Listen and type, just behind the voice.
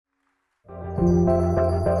All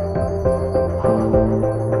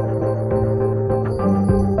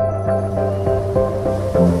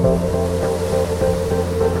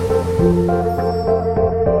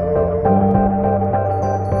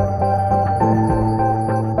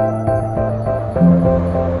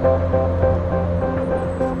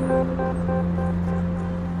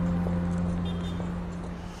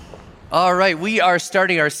right, we are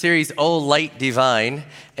starting our series, Oh Light Divine,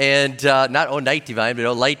 and not Oh Night Divine, but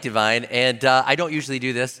Oh Light Divine, and I don't usually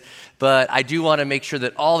do this, but I do want to make sure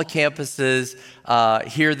that all the campuses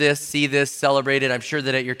hear this, see this, celebrate it. I'm sure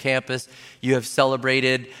that at your campus you have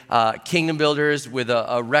celebrated Kingdom Builders with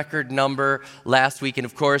a record number last week, and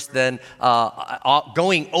of course then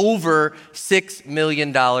going over $6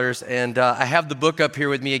 million, and I have the book up here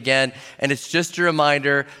with me again, and it's just a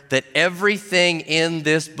reminder that everything in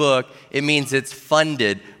this book, it means it's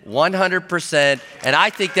funded 100%, and I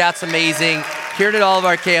think that's amazing. Here at all of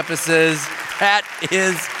our campuses, that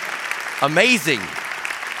is amazing.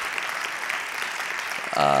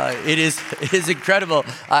 It is incredible.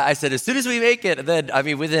 I said, as soon as we make it, then,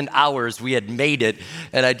 within hours, we had made it,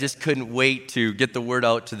 and I just couldn't wait to get the word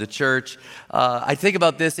out to the church. I think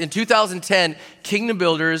about this. In 2010, Kingdom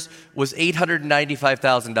Builders was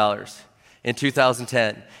 $895,000. In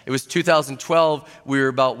 2010. It was 2012, we were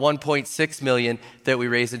about 1.6 million that we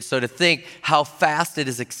raised. And so to think how fast it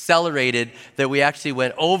has accelerated that we actually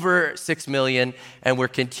went over 6 million and we're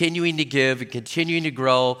continuing to give and continuing to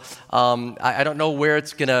grow. I don't know where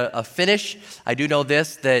it's going to finish. I do know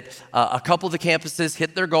this, that a couple of the campuses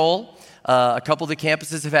hit their goal. A couple of the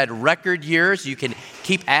campuses have had record years. You can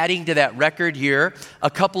keep adding to that record year.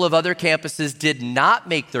 A couple of other campuses did not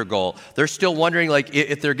make their goal. They're still wondering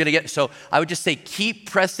if they're going to get. So I would just say keep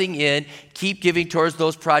pressing in, keep giving towards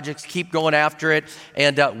those projects, keep going after it.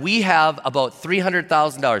 And we have about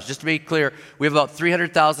 $300,000. Just to be clear, we have about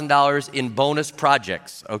 $300,000 in bonus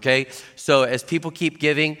projects, okay? So as people keep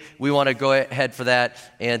giving, we want to go ahead for that.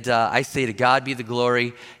 And I say to God be the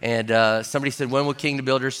glory. And somebody said, when will Kingdom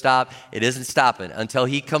Builders stop? It isn't stopping. Until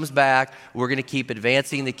he comes back, we're going to keep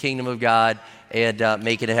advancing the kingdom of God and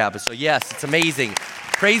making it happen. So yes, it's amazing.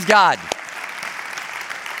 Praise God.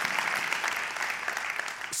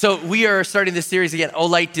 So we are starting this series again, Oh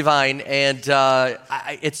Light Divine, and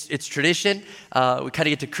it's tradition. We kind of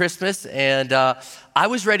get to Christmas, and I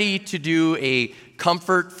was ready to do a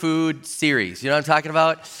comfort food series. You know what I'm talking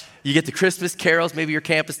about? You get the Christmas carols. Maybe your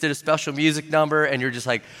campus did a special music number, and you're just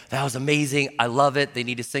like, that was amazing. I love it. They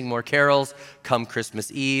need to sing more carols come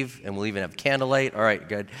Christmas Eve, and we'll even have candlelight. All right,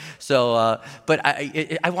 good. So, but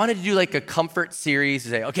I wanted to do like a comfort series.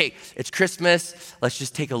 Say, okay, it's Christmas. Let's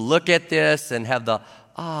just take a look at this and have the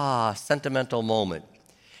sentimental moment.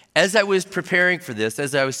 As I was preparing for this,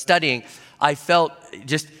 as I was studying, I felt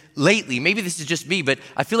just lately, maybe this is just me, but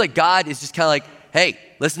I feel like God is just kind of like, hey,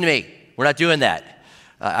 listen to me. We're not doing that.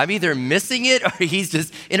 I'm either missing it or he's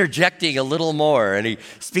just interjecting a little more and he's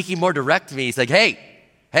speaking more direct to me. He's like, hey,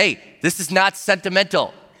 this is not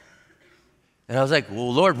sentimental. And I was like,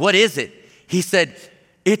 well, Lord, what is it? He said,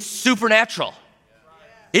 it's supernatural.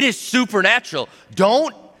 It is supernatural.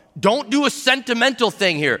 Don't do a sentimental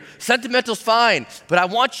thing here. Sentimental's fine, but I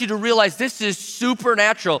want you to realize this is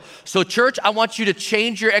supernatural. So church, I want you to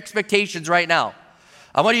change your expectations right now.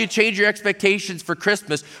 I want you to change your expectations for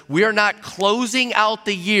Christmas. We are not closing out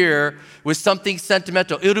the year with something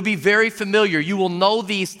sentimental. It'll be very familiar. You will know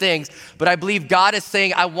these things, but I believe God is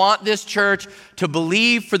saying, I want this church to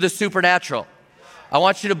believe for the supernatural. I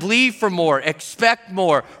want you to believe for more, expect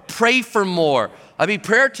more, pray for more.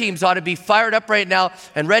 Prayer teams ought to be fired up right now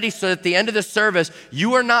and ready so that at the end of the service,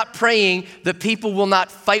 you are not praying that people will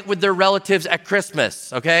not fight with their relatives at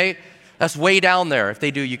Christmas, okay? That's way down there. If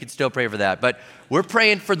they do, you can still pray for that. But we're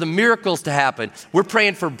praying for the miracles to happen. We're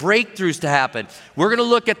praying for breakthroughs to happen. We're going to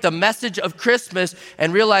look at the message of Christmas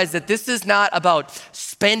and realize that this is not about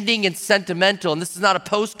spending and sentimental, and this is not a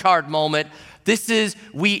postcard moment. This is,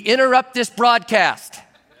 we interrupt this broadcast.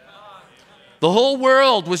 The whole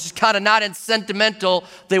world was just kind of not in sentimental.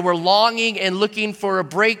 They were longing and looking for a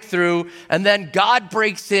breakthrough. And then God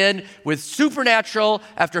breaks in with supernatural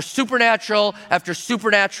after supernatural after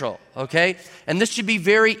supernatural, okay? And this should be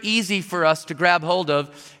very easy for us to grab hold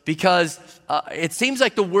of because it seems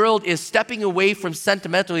like the world is stepping away from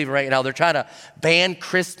sentimental even right now. They're trying to ban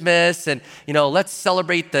Christmas and, let's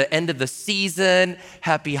celebrate the end of the season,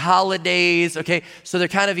 happy holidays, okay? So they're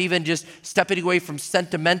kind of even just stepping away from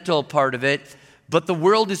sentimental part of it, but the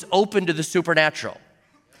world is open to the supernatural.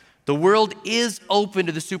 The world is open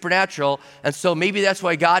to the supernatural, and so maybe that's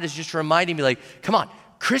why God is just reminding me, come on,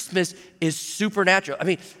 Christmas is supernatural.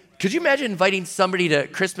 Could you imagine inviting somebody to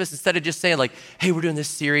Christmas instead of just saying like, hey, we're doing this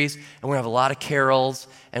series and we're gonna have a lot of carols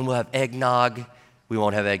and we'll have eggnog. We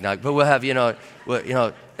won't have eggnog, but we'll have, are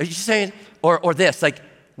you just saying, or this, like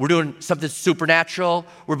we're doing something supernatural.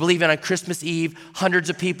 We're believing on Christmas Eve,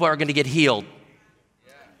 hundreds of people are gonna get healed.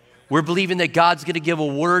 We're believing that God's gonna give a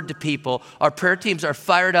word to people. Our prayer teams are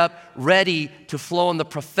fired up, ready to flow in the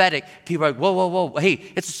prophetic. People are like, whoa,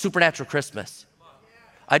 hey, it's a supernatural Christmas.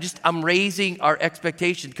 I'm raising our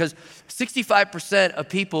expectation because 65% of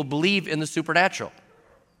people believe in the supernatural.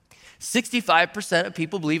 65% of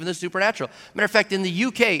people believe in the supernatural. Matter of fact, in the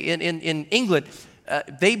UK, in England,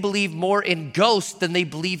 they believe more in ghosts than they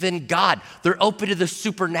believe in God. They're open to the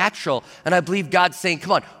supernatural. And I believe God's saying,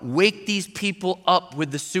 come on, wake these people up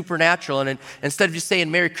with the supernatural. And instead of just saying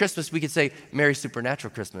Merry Christmas, we could say Merry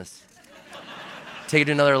Supernatural Christmas. Take it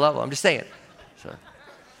to another level. I'm just saying. So.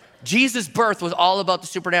 Jesus' birth was all about the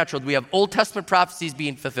supernatural. We have Old Testament prophecies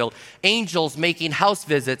being fulfilled, angels making house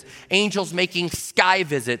visits, angels making sky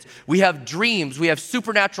visits. We have dreams. We have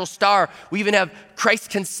supernatural star. We even have Christ's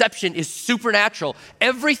conception is supernatural.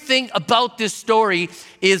 Everything about this story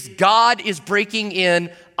is God is breaking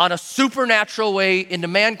in on a supernatural way into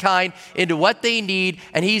mankind, into what they need,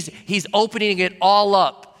 and he's opening it all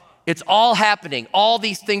up. It's all happening. All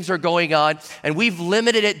these things are going on, and we've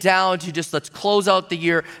limited it down to just let's close out the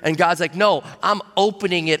year, and God's like, no, I'm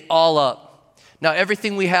opening it all up. Now,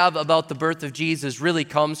 everything we have about the birth of Jesus really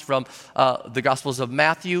comes from the Gospels of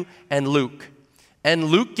Matthew and Luke. And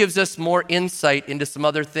Luke gives us more insight into some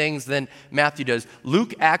other things than Matthew does.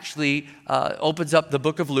 Luke actually opens up the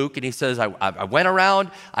book of Luke and he says, I went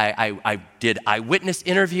around, I did eyewitness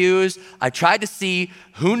interviews, I tried to see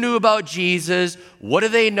who knew about Jesus, what do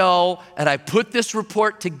they know, and I put this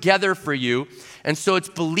report together for you. And so it's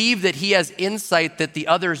believed that he has insight that the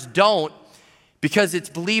others don't, because it's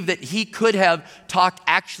believed that he could have talked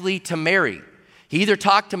actually to Mary. He either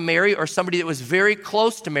talked to Mary or somebody that was very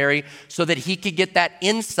close to Mary so that he could get that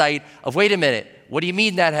insight of, wait a minute, what do you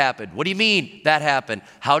mean that happened? What do you mean that happened?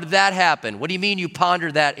 How did that happen? What do you mean you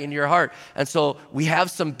pondered that in your heart? And so we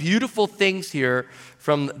have some beautiful things here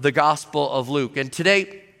from the Gospel of Luke. And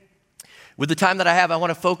today, with the time that I have, I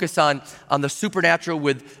want to focus on the supernatural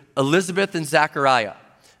with Elizabeth and Zechariah.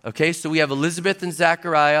 Okay, so we have Elizabeth and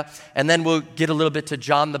Zechariah, and then we'll get a little bit to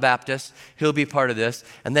John the Baptist. He'll be part of this.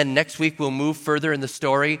 And then next week we'll move further in the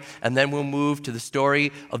story, and then we'll move to the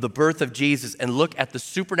story of the birth of Jesus and look at the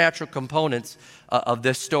supernatural components of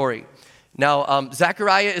this story. Now,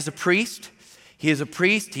 Zechariah is a priest. He is a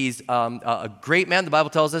priest. He's a great man. The Bible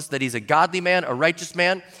tells us that he's a godly man, a righteous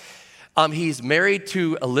man. He's married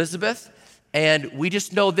to Elizabeth. And we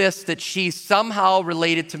just know this, that she's somehow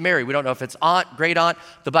related to Mary. We don't know if it's aunt, great aunt.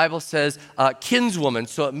 The Bible says kinswoman,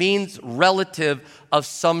 so it means relative of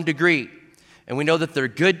some degree. And we know that they're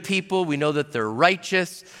good people. We know that they're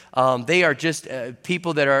righteous. They are just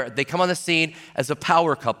people they come on the scene as a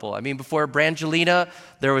power couple. I mean, before Brangelina,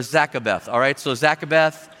 there was Zachabeth, all right? So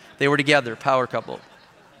Zachabeth, they were together, power couple.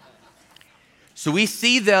 So we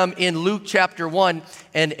see them in Luke chapter 1,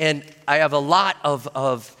 and I have a lot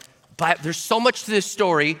of there's so much to this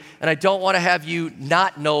story, and I don't want to have you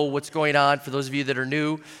not know what's going on. For those of you that are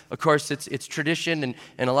new, of course, it's tradition, and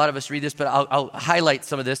a lot of us read this, but I'll highlight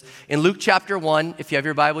some of this. In Luke chapter 1, if you have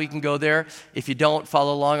your Bible, you can go there. If you don't,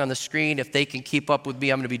 follow along on the screen. If they can keep up with me,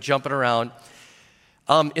 I'm going to be jumping around.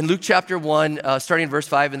 In Luke chapter 1, starting in verse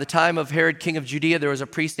 5, in the time of Herod, king of Judea, there was a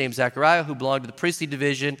priest named Zechariah who belonged to the priestly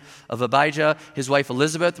division of Abijah. His wife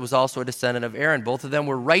Elizabeth was also a descendant of Aaron. Both of them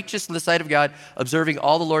were righteous in the sight of God, observing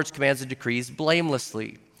all the Lord's commands and decrees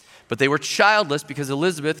blamelessly. But they were childless because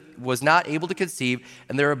Elizabeth was not able to conceive,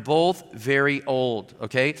 and they were both very old,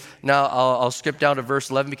 okay? Now, I'll skip down to verse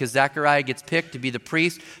 11 because Zechariah gets picked to be the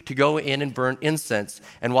priest to go in and burn incense.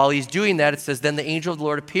 And while he's doing that, it says, then the angel of the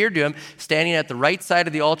Lord appeared to him, standing at the right side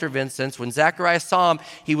of the altar of incense. When Zechariah saw him,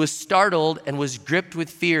 he was startled and was gripped with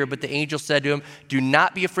fear. But the angel said to him, do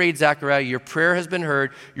not be afraid, Zechariah. Your prayer has been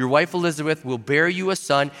heard. Your wife Elizabeth will bear you a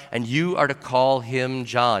son, and you are to call him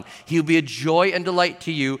John. He will be a joy and delight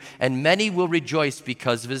to you, and many will rejoice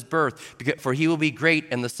because of his birth, for he will be great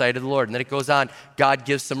in the sight of the Lord. And then it goes on, God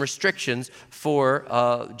gives some restrictions for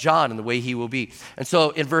John and the way he will be. And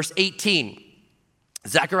so in verse 18,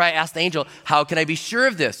 Zechariah asked the angel, how can I be sure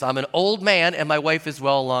of this? I'm an old man and my wife is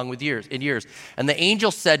well along in years. And the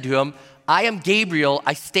angel said to him, I am Gabriel.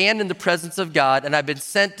 I stand in the presence of God, and I've been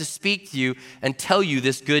sent to speak to you and tell you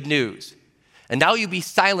this good news. And now you be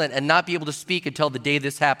silent and not be able to speak until the day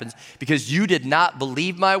this happens, because you did not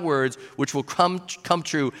believe my words, which will come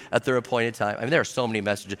true at their appointed time. I mean, there are so many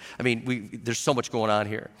messages. I mean, there's so much going on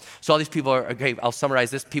here. So all these people are, okay, I'll summarize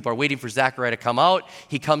this. People are waiting for Zechariah to come out.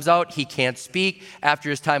 He comes out. He can't speak. After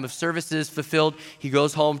his time of service is fulfilled, he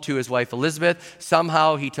goes home to his wife Elizabeth.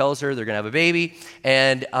 Somehow he tells her they're going to have a baby,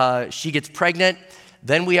 and she gets pregnant.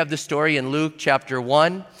 Then we have the story in Luke chapter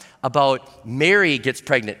 1 about Mary gets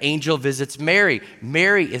pregnant. Angel visits Mary.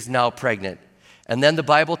 Mary is now pregnant. And then the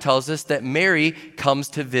Bible tells us that Mary comes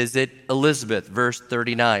to visit Elizabeth, verse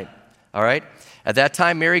 39. All right? At that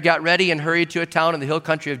time, Mary got ready and hurried to a town in the hill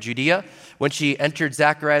country of Judea. When she entered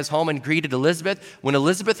Zechariah's home and greeted Elizabeth, when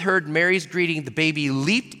Elizabeth heard Mary's greeting, the baby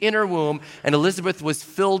leaped in her womb, and Elizabeth was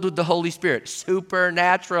filled with the Holy Spirit.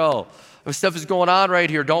 Supernatural. Stuff is going on right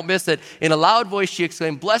here. Don't miss it. In a loud voice, she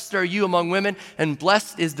exclaimed, "Blessed are you among women, and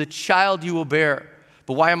blessed is the child you will bear.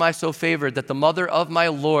 But why am I so favored that the mother of my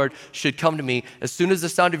Lord should come to me? As soon as the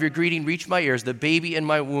sound of your greeting reached my ears, the baby in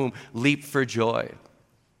my womb leaped for joy."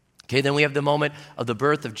 Okay, then we have the moment of the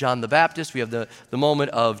birth of John the Baptist. We have the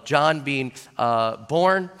moment of John being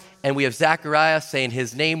born. And we have Zechariah saying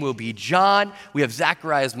his name will be John. We have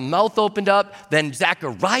Zechariah's mouth opened up. Then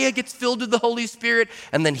Zechariah gets filled with the Holy Spirit.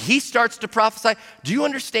 And then he starts to prophesy. Do you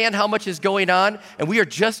understand how much is going on? And we are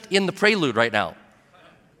just in the prelude right now.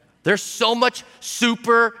 There's so much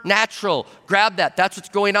supernatural. Grab that. That's what's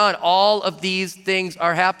going on. All of these things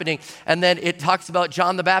are happening. And then it talks about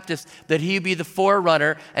John the Baptist, that he would be the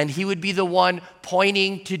forerunner, and he would be the one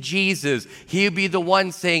pointing to Jesus. He would be the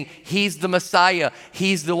one saying, he's the Messiah.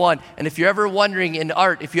 He's the one. And if you're ever wondering in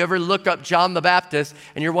art, if you ever look up John the Baptist,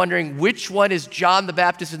 and you're wondering which one is John the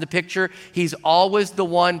Baptist in the picture, he's always the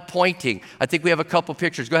one pointing. I think we have a couple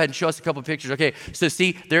pictures. Go ahead and show us a couple pictures. Okay, so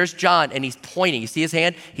see, there's John, and he's pointing. You see his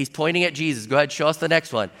hand? He's pointing at Jesus. Go ahead, show us the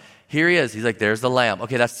next one. Here he is. He's like, there's the lamb.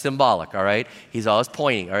 Okay, that's symbolic, all right? He's always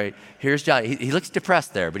pointing, all right? Here's John. He looks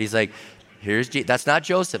depressed there, but he's like, that's not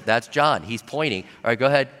Joseph, that's John. He's pointing. All right, go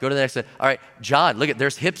ahead, go to the next one. All right, John, look at,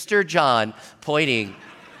 there's hipster John pointing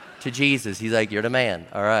to Jesus. He's like, you're the man,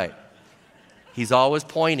 all right. He's always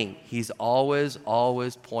pointing. He's always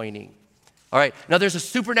pointing. All right, now there's a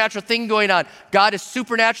supernatural thing going on. God is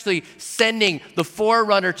supernaturally sending the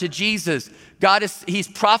forerunner to Jesus. He's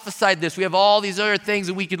prophesied this. We have all these other things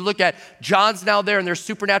that we could look at. John's now there, and they're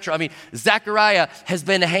supernatural. I mean, Zechariah has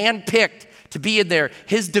been handpicked to be in there.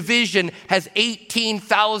 His division has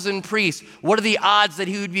 18,000 priests. What are the odds that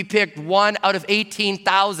he would be picked? 1 out of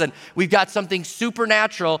 18,000. We've got something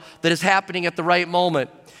supernatural that is happening at the right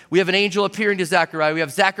moment. We have an angel appearing to Zechariah. We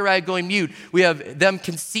have Zechariah going mute. We have them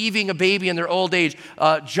conceiving a baby in their old age.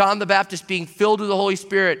 John the Baptist being filled with the Holy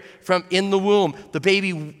Spirit from in the womb. The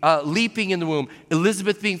baby leaping in the womb.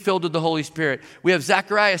 Elizabeth being filled with the Holy Spirit. We have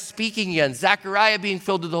Zechariah speaking again. Zechariah being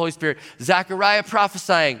filled with the Holy Spirit. Zechariah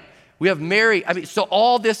prophesying. We have Mary. So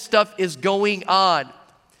all this stuff is going on.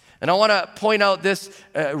 And I want to point out this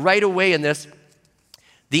right away in this.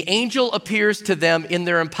 The angel appears to them in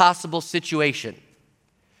their impossible situation.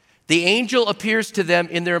 The angel appears to them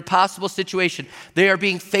in their impossible situation. They are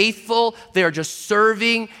being faithful. They are just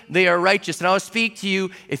serving. They are righteous. And I want to speak to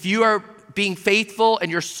you, if you are being faithful and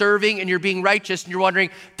you're serving and you're being righteous and you're wondering,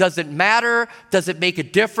 does it matter? Does it make a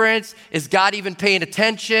difference? Is God even paying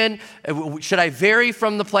attention? Should I vary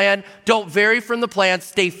from the plan? Don't vary from the plan.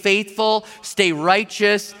 Stay faithful. Stay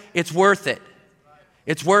righteous. It's worth it.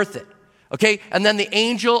 It's worth it. Okay, and then the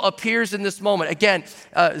angel appears in this moment. Again,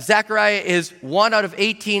 Zechariah is 1 out of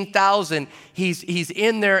 18,000. He's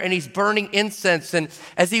in there and he's burning incense. And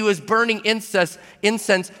as he was burning incense,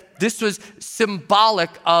 this was symbolic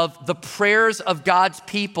of the prayers of God's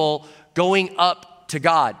people going up to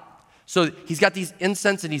God. So he's got these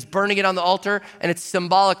incense and he's burning it on the altar, and it's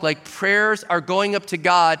symbolic, like prayers are going up to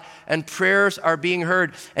God and prayers are being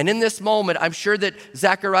heard. And in this moment, I'm sure that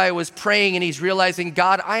Zechariah was praying and he's realizing,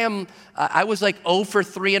 God, I was like 0 for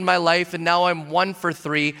 3 in my life, and now I'm 1 for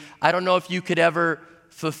 3. I don't know if you could ever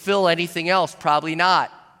fulfill anything else. Probably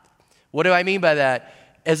not. What do I mean by that?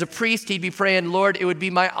 As a priest, he'd be praying, Lord, it would be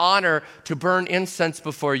my honor to burn incense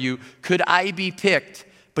before you. Could I be picked?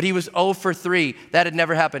 But he was 0 for 3. That had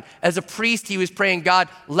never happened. As a priest, he was praying, God,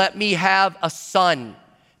 let me have a son.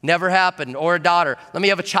 Never happened. Or a daughter. Let me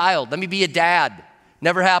have a child. Let me be a dad.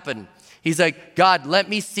 Never happened. He's like, God, let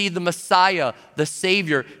me see the Messiah, the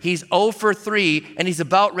Savior. He's 0 for 3, and he's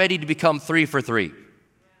about ready to become 3 for 3.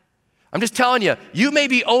 I'm just telling you, you may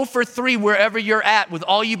be 0 for 3 wherever you're at with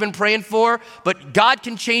all you've been praying for, but God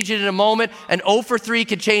can change it in a moment, and 0 for 3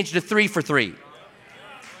 can change to 3 for 3.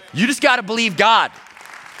 You just got to believe God.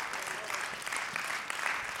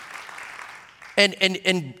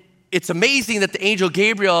 And it's amazing that the angel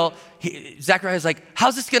Gabriel, Zechariah's like,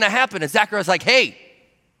 how's this going to happen? And Zechariah's like, hey,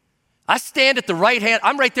 I stand at the right hand.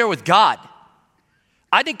 I'm right there with God.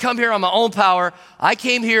 I didn't come here on my own power. I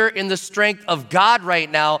came here in the strength of God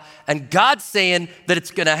right now, and God's saying that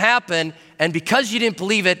it's going to happen, and because you didn't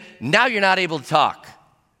believe it, now you're not able to talk.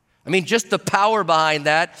 I mean, just the power behind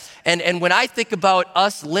that. And when I think about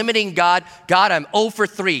us limiting God, I'm 0 for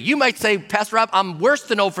 3. You might say, Pastor Rob, I'm worse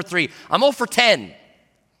than 0 for 3. I'm 0 for 10.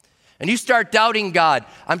 And you start doubting God.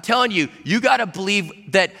 I'm telling you, you got to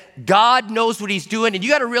believe that God knows what he's doing, and you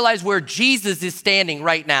got to realize where Jesus is standing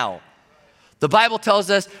right now. The Bible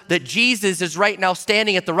tells us that Jesus is right now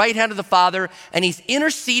standing at the right hand of the Father, and he's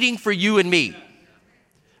interceding for you and me.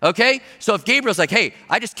 Okay? So if Gabriel's like, hey,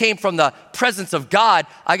 I just came from the presence of God,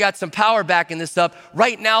 I got some power backing this up.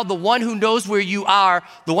 Right now, the one who knows where you are,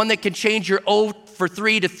 the one that can change your 0 for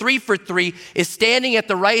 3 to 3 for 3, is standing at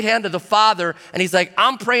the right hand of the Father, and he's like,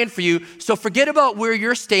 I'm praying for you. So forget about where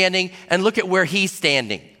you're standing and look at where he's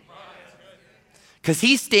standing. Because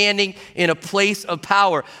he's standing in a place of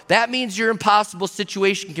power. That means your impossible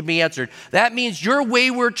situation can be answered. That means your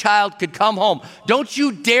wayward child could come home. Don't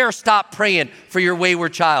you dare stop praying for your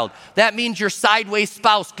wayward child. That means your sideways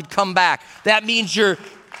spouse could come back. That means your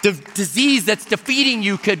disease that's defeating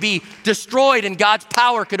you could be destroyed and God's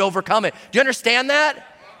power could overcome it. Do you understand that?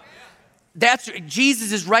 That's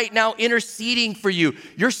Jesus is right now interceding for you.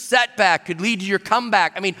 Your setback could lead to your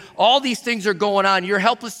comeback. I mean, all these things are going on. Your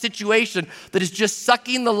helpless situation that is just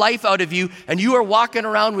sucking the life out of you, and you are walking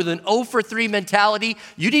around with an 0 for 3 mentality.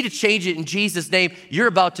 You need to change it in Jesus' name. You're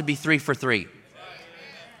about to be 3 for 3.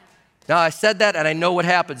 Now, I said that, and I know what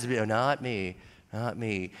happens. Not me. Not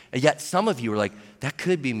me. And yet some of you are like, that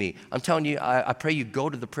could be me. I'm telling you, I pray you go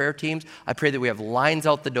to the prayer teams. I pray that we have lines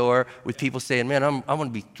out the door with people saying, man, I'm going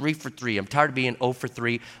to be 3 for 3. I'm tired of being 0 for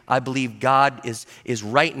 3. I believe God is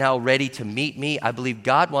right now ready to meet me. I believe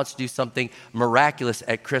God wants to do something miraculous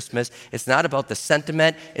at Christmas. It's not about the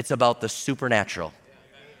sentiment. It's about the supernatural.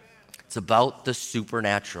 It's about the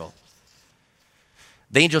supernatural.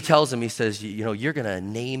 The angel tells him, he says, you're going to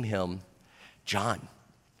name him John.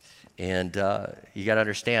 And you got to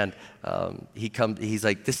understand, he's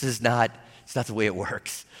like, it's not the way it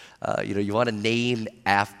works. You want to name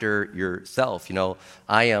after yourself.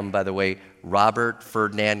 I am, by the way, Robert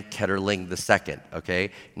Ferdinand Ketterling II, okay?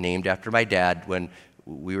 Named after my dad when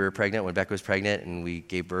we were pregnant, when Becca was pregnant, and we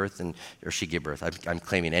gave birth, or she gave birth. I'm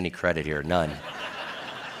claiming any credit here, none.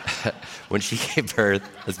 When she gave birth,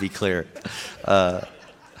 let's be clear.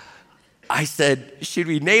 I said, should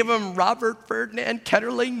we name him Robert Ferdinand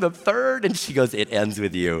Ketterling III? And she goes, it ends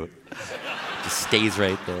with you. Just stays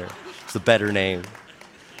right there. It's a better name.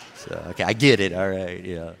 So, okay, I get it, all right,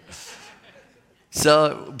 yeah.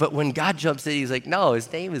 So, but when God jumps in, he's like, no, his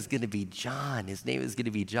name is going to be John. His name is going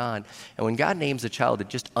to be John. And when God names a child, it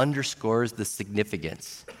just underscores the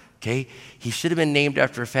significance. Okay? He should have been named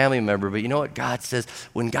after a family member, but you know what God says?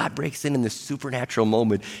 When God breaks in this supernatural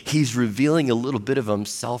moment, he's revealing a little bit of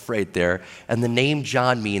himself right there, and the name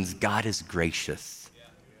John means God is gracious.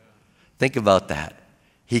 Think about that.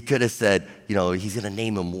 He could have said, he's going to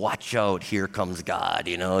name him, watch out, here comes God.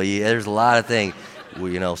 There's a lot of things.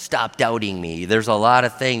 Stop doubting me. There's a lot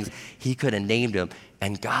of things. He could have named him,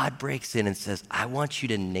 and God breaks in and says, I want you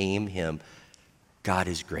to name him, God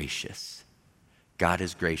is gracious. God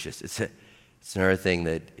is gracious. It's another thing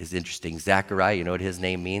that is interesting. Zechariah, you know what his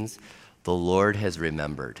name means? The Lord has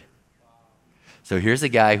remembered. So here's a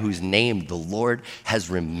guy whose name the Lord has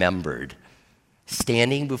remembered.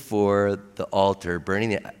 Standing before the altar,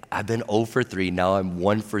 burning I've been 0 for 3, now I'm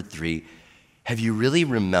 1 for 3. Have you really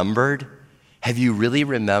remembered? Have you really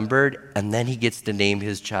remembered? And then he gets to name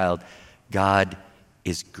his child, God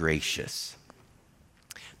is gracious.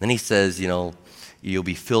 Then he says, you'll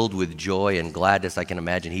be filled with joy and gladness. I can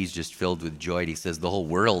imagine he's just filled with joy. And he says the whole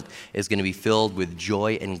world is going to be filled with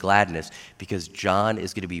joy and gladness because John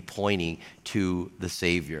is going to be pointing to the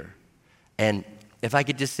Savior. And if I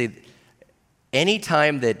could just say,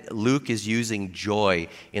 anytime that Luke is using joy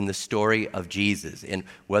in the story of Jesus, and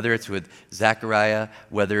whether it's with Zechariah,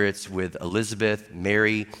 whether it's with Elizabeth,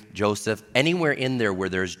 Mary, Joseph, anywhere in there where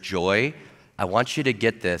there's joy, I want you to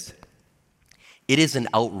get this. It is an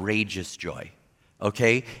outrageous joy.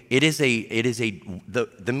 Okay, the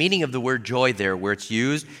meaning of the word joy there, where it's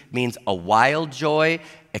used, means a wild joy,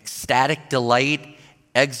 ecstatic delight,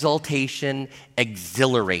 exultation,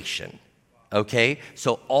 exhilaration. Okay,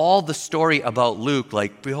 so all the story about Luke,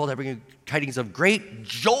 like, behold, I bring you tidings of great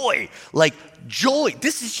joy, like joy.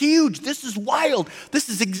 This is huge. This is wild. This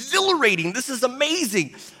is exhilarating. This is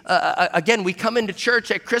amazing. Again, we come into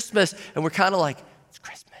church at Christmas and we're kind of like, it's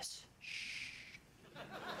Christmas. Shh.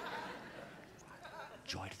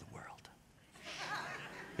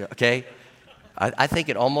 okay? I think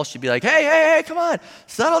it almost should be like, hey, come on,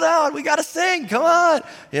 settle down. We got to sing, come on.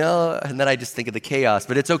 And then I just think of the chaos,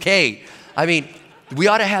 but it's okay. I mean, we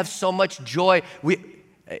ought to have so much joy.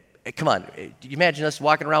 Come on, you imagine us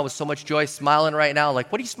walking around with so much joy, smiling right now.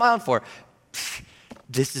 Like, what are you smiling for?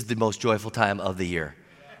 This is the most joyful time of the year.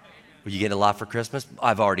 Are you getting a lot for Christmas?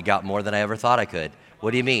 I've already got more than I ever thought I could.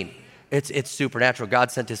 What do you mean? It's supernatural.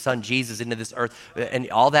 God sent his son Jesus into this earth, and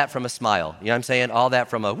all that from a smile. You know what I'm saying? All that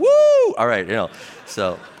from a woo! All right,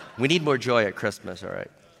 So we need more joy at Christmas, all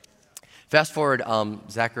right? Fast forward,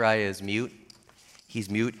 Zechariah is mute. He's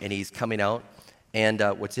mute, and he's coming out. And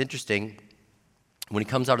what's interesting, when he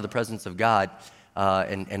comes out of the presence of God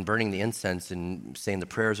and burning the incense and saying the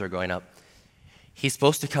prayers are going up, he's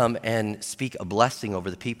supposed to come and speak a blessing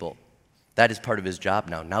over the people. That is part of his job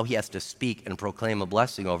now. Now he has to speak and proclaim a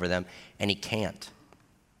blessing over them, and he can't.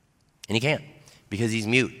 And he can't because he's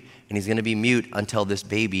mute, and he's going to be mute until this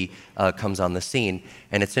baby comes on the scene.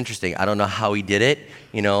 And it's interesting. I don't know how he did it.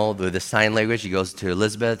 The sign language. He goes to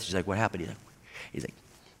Elizabeth. She's like, "What happened?" He's like,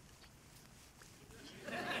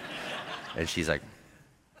 and she's like,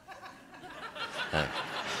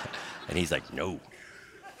 and he's like, "No."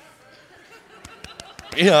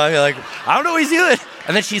 I don't know what he's doing.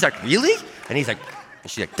 And then she's like, "Really?" And he's like,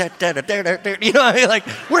 and she's like, da, da, da, da, da, da. Like,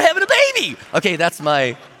 we're having a baby. Okay, that's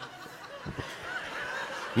my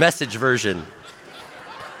message version.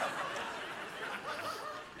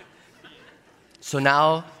 So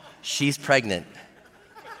now she's pregnant.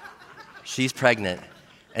 She's pregnant,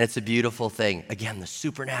 and it's a beautiful thing. Again, the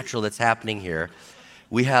supernatural that's happening here.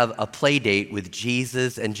 We have a play date with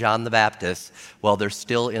Jesus and John the Baptist while they're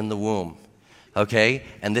still in the womb. Okay?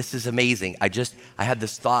 And this is amazing. I had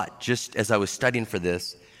this thought just as I was studying for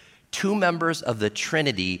this. 2 members of the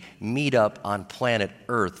Trinity meet up on planet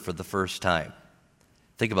Earth for the first time.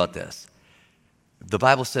 Think about this. The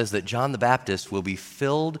Bible says that John the Baptist will be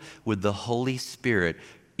filled with the Holy Spirit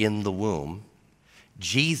in the womb.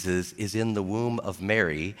 Jesus is in the womb of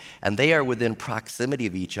Mary, and they are within proximity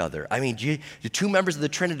of each other. I mean, the 2 members of the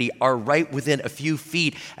Trinity are right within a few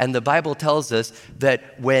feet, and the Bible tells us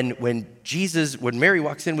that when Mary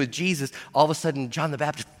walks in with Jesus, all of a sudden John the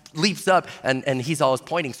Baptist leaps up, and he's always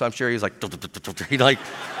pointing, so I'm sure he was like,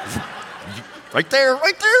 right there.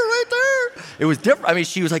 It was different. I mean,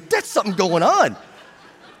 she was like, "That's something going on."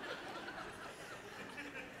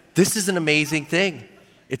 This is an amazing thing.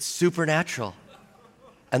 It's supernatural.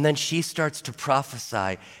 And then she starts to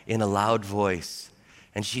prophesy in a loud voice.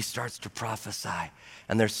 And she starts to prophesy.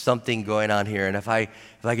 And there's something going on here. And if I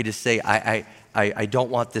could just say, I don't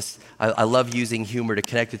want this. I love using humor to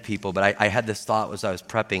connect with people, but I had this thought as I was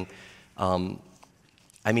prepping.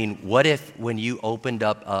 What if when you opened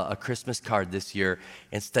up a Christmas card this year,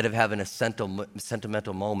 instead of having a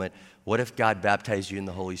sentimental moment, what if God baptized you in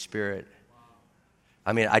the Holy Spirit?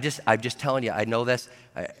 I'm just telling you, I know this.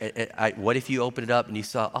 What if you opened it up and you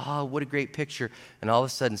saw, oh, what a great picture, and all of a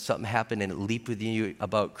sudden something happened and it leaped within you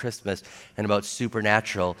about Christmas and about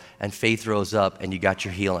supernatural, and faith rose up and you got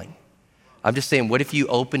your healing. I'm just saying, what if you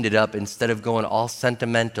opened it up instead of going all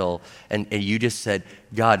sentimental and you just said,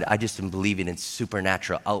 "God, I just am believing in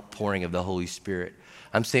supernatural outpouring of the Holy Spirit."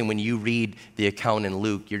 I'm saying when you read the account in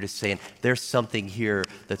Luke, you're just saying there's something here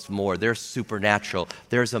that's more. There's supernatural.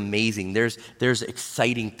 There's amazing. There's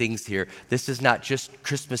exciting things here. This is not just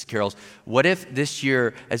Christmas carols. What if this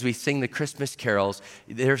year, as we sing the Christmas carols,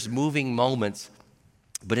 there's moving moments,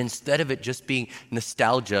 but instead of it just being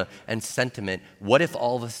nostalgia and sentiment, what if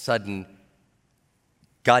all of a sudden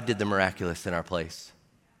God did the miraculous in our place?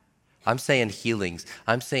 I'm saying healings.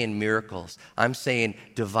 I'm saying miracles. I'm saying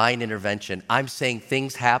divine intervention. I'm saying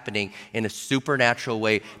things happening in a supernatural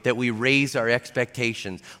way that we raise our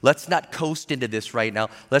expectations. Let's not coast into this right now.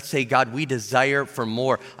 Let's say, "God, we desire for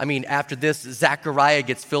more." After this, Zechariah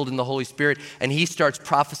gets filled in the Holy Spirit and he starts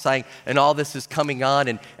prophesying, and all this is coming on,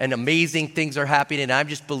 and amazing things are happening. And I'm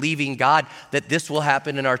just believing, God, that this will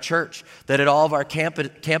happen in our church, that at all of our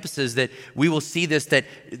campuses, that we will see this, that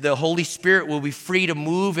the Holy Spirit will be free to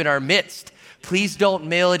move in our midst. Please don't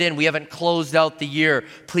mail it in. We haven't closed out the year.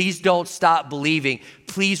 Please don't stop believing.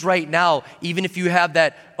 Please, right now, even if you have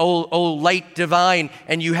that light divine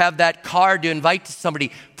and you have that card to invite to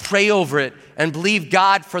somebody, pray over it and believe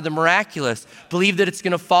God for the miraculous. Believe that it's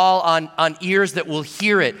going to fall on ears that will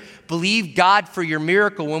hear it. Believe God for your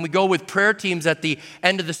miracle. When we go with prayer teams at the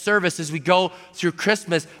end of the service, as we go through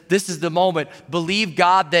Christmas, this is the moment. Believe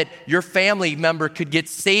God that your family member could get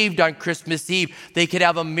saved on Christmas Eve. They could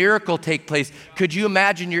have a miracle take place. Could you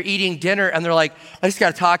imagine you're eating dinner and they're like, "I just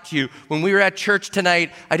got to talk to you. When we were at church tonight,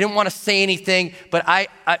 night. I didn't want to say anything, but I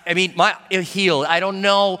mean, it healed. I don't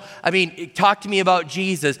know. I mean, talk to me about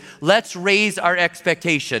Jesus. Let's raise our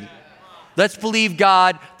expectation. Let's believe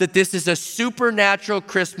God that this is a supernatural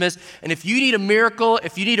Christmas. And if you need a miracle,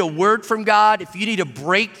 if you need a word from God, if you need a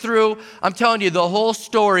breakthrough, I'm telling you, the whole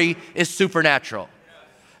story is supernatural.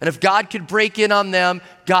 And if God could break in on them,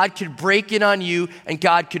 God could break in on you, and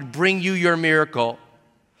God could bring you your miracle.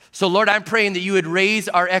 So Lord, I'm praying that you would raise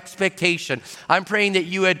our expectation. I'm praying that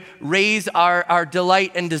you would raise our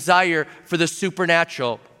delight and desire for the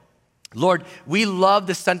supernatural. Lord, we love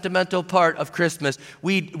the sentimental part of Christmas.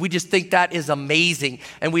 We just think that is amazing.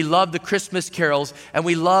 And we love the Christmas carols, and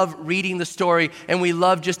we love reading the story, and we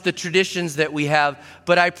love just the traditions that we have.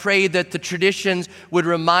 But I pray that the traditions would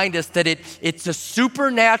remind us that it's a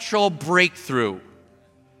supernatural breakthrough.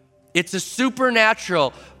 It's a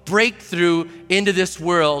supernatural breakthrough into this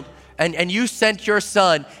world. And you sent your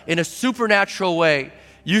son in a supernatural way.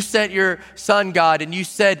 You sent your son, God, and you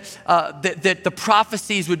said that the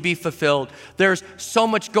prophecies would be fulfilled. There's so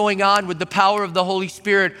much going on with the power of the Holy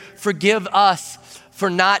Spirit. Forgive us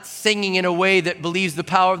for not singing in a way that believes the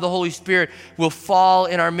power of the Holy Spirit will fall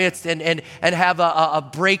in our midst and have a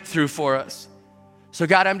breakthrough for us. So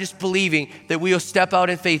God, I'm just believing that we will step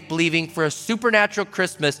out in faith, believing for a supernatural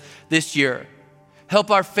Christmas this year.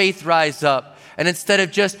 Help our faith rise up. And instead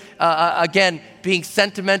of just, again, being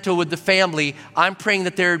sentimental with the family, I'm praying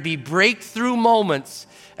that there would be breakthrough moments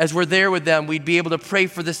as we're there with them. We'd be able to pray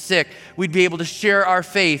for the sick. We'd be able to share our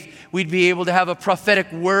faith. We'd be able to have a prophetic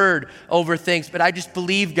word over things. But I just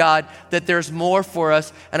believe, God, that there's more for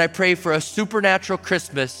us. And I pray for a supernatural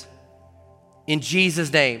Christmas in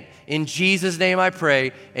Jesus' name. In Jesus' name I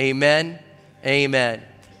pray, amen, amen.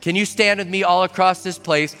 Can you stand with me all across this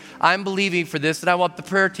place? I'm believing for this, and I want the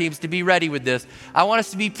prayer teams to be ready with this. I want us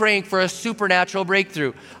to be praying for a supernatural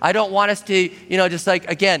breakthrough. I don't want us to, just like,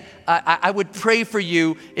 again, I would pray for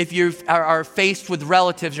you if you are faced with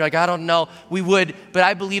relatives. You're like, I don't know. We would, but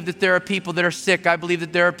I believe that there are people that are sick. I believe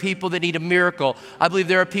that there are people that need a miracle. I believe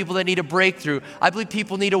there are people that need a breakthrough. I believe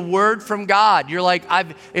people need a word from God. You're like,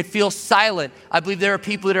 it feels silent. I believe there are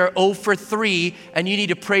people that are 0 for 3, and you need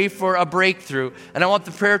to pray for a breakthrough. And I want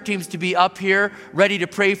the prayer teams to be up here, ready to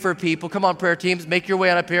pray for people. Come on, prayer teams, make your way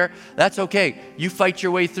on up here. That's okay. You fight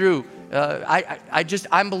your way through.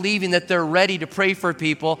 I'm believing that they're ready to pray for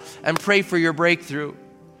people and pray for your breakthrough.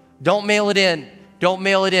 Don't mail it in. Don't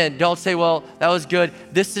mail it in. Don't say, well, that was good.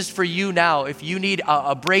 This is for you now. If you need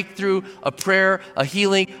a breakthrough, a prayer, a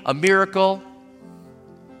healing, a miracle.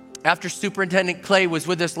 After Superintendent Clay was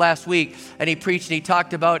with us last week and he preached and he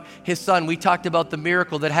talked about his son, we talked about the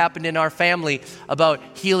miracle that happened in our family about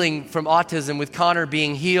healing from autism with Connor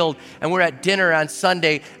being healed. And we're at dinner on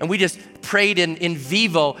Sunday and we just prayed in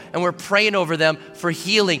vivo, and we're praying over them for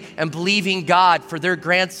healing and believing God for their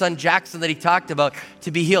grandson Jackson that he talked about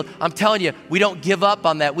to be healed. I'm telling you, we don't give up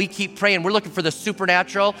on that. We keep praying. We're looking for the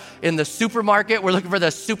supernatural in the supermarket. We're looking for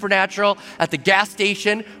the supernatural at the gas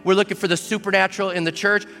station. We're looking for the supernatural in the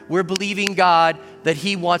church. We're believing God that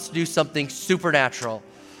he wants to do something supernatural.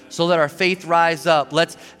 So let our faith rise up.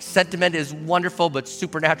 Sentiment is wonderful, but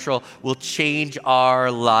supernatural will change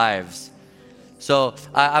our lives. So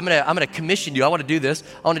I'm gonna commission you. I want to do this.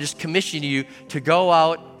 I want to just commission you to go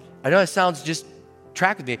out. I know it sounds just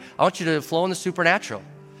track with me. I want you to flow in the supernatural.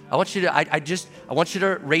 I want you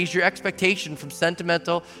to raise your expectation from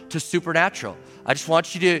sentimental to supernatural. I just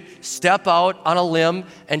want you to step out on a limb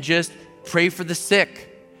and just pray for the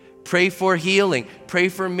sick, pray for healing, pray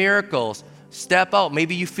for miracles. Step out.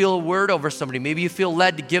 Maybe you feel a word over somebody. Maybe you feel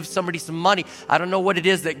led to give somebody some money. I don't know what it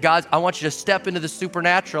is that I want you to step into the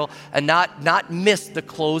supernatural and not miss the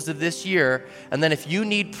close of this year. And then if you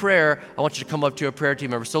need prayer, I want you to come up to a prayer team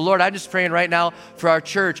member. So Lord, I'm just praying right now for our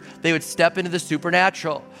church. They would step into the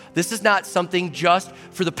supernatural. This is not something just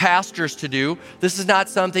for the pastors to do. This is not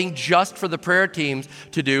something just for the prayer teams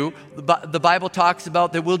to do. The Bible talks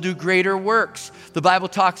about that we'll do greater works. The Bible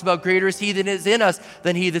talks about greater is he that is in us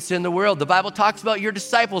than he that's in the world. The Bible talks about your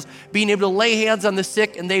disciples being able to lay hands on the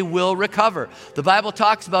sick and they will recover. The Bible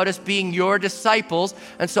talks about us being your disciples.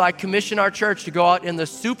 And so I commission our church to go out in the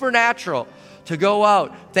supernatural, to go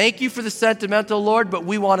out. Thank you for the sentimental, Lord, but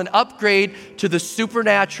we want an upgrade to the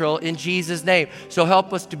supernatural in Jesus' name. So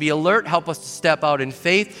help us to be alert, help us to step out in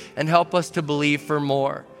faith, and help us to believe for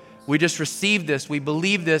more. We just receive this, we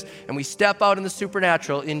believe this, and we step out in the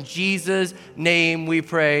supernatural. In Jesus' name we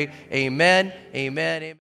pray. Amen, amen, amen.